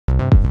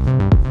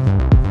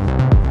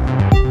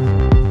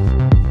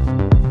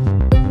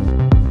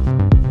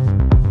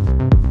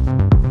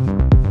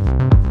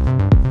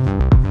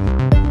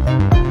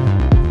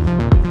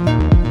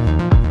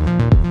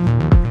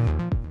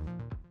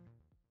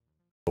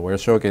We're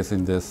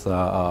showcasing this,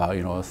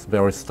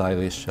 very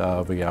stylish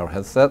VR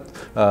headset,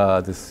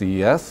 this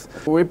CES.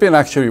 We've been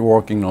actually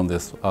working on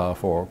this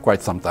for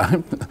quite some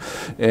time,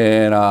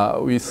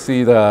 and we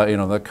see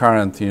the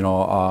current,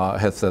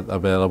 headset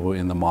available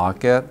in the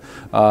market.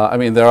 I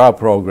mean, there are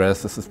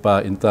progresses,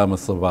 but in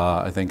terms of,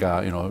 I think,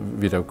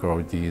 video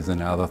qualities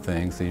and other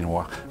things,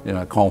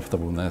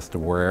 comfortableness to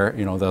wear,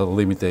 there are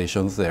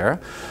limitations there.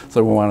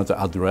 So we wanted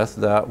to address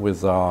that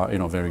with,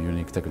 very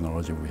unique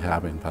technology we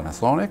have in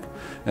Panasonic,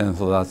 and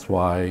so that's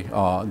why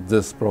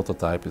this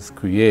prototype is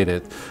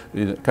created,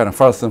 kind of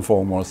first and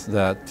foremost,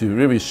 that to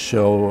really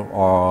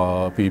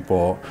show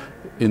people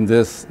in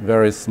this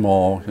very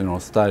small,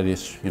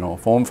 stylish,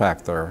 form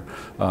factor,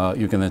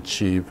 you can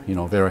achieve,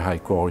 very high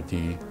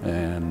quality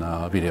and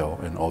video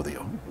and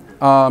audio.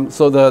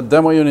 So the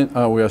demo unit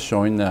we are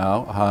showing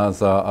now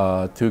has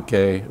a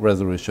 2K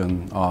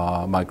resolution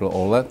micro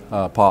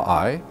OLED per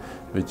eye,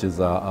 which is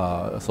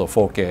so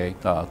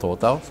 4K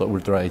total, so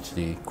Ultra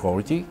HD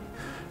quality,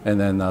 and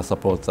then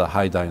supports a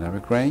high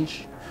dynamic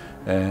range.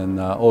 And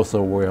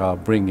also we are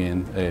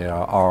bringing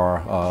our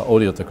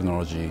audio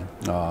technology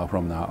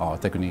from our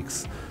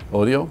Techniques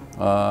audio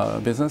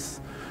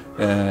business.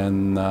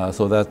 And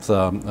so that's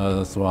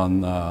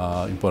one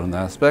important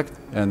aspect.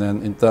 And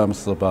then in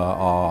terms of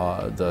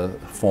the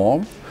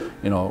form,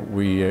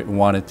 we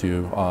wanted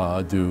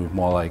to do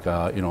more like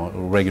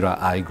regular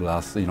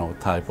eyeglass,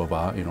 type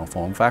of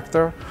form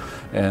factor,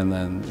 and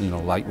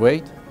then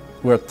lightweight.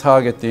 We're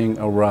targeting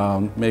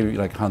around maybe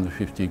like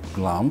 150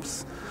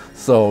 grams.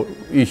 So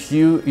if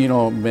you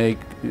make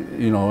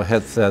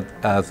headset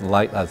as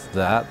light as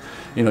that,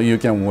 you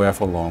can wear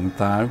for a long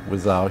time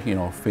without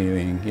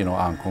feeling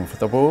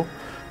uncomfortable,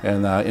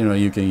 and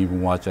you can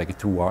even watch like a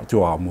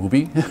two-hour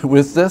movie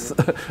with this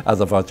as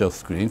a virtual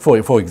screen,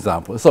 for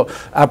example. So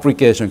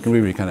application can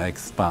really kind of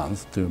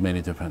expand to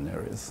many different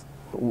areas.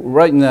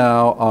 Right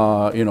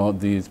now,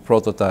 this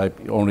prototype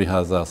only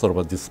has sort of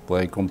a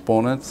display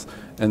components,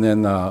 and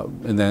then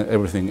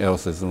everything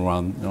else is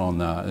run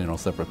on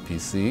separate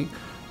PC.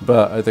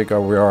 But I think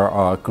we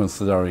are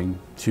considering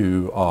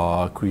to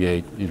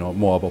create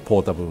more of a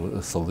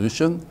portable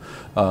solution,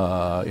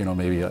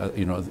 maybe a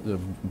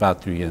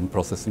battery and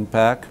processing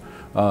pack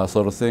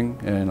sort of thing,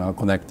 and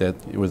connect it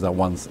with a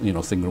one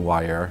single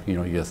wire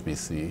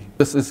USB-C.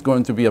 This is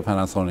going to be a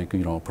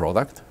Panasonic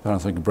product,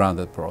 Panasonic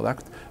branded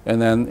product,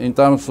 and then in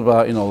terms of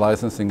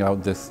licensing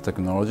out this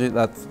technology,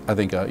 that's I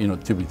think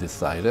to be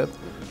decided.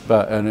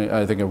 But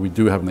I think we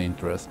do have an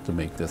interest to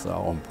make this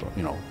our own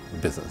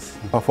business.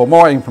 For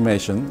more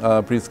information,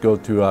 please go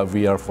to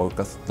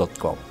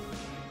vrfocus.com.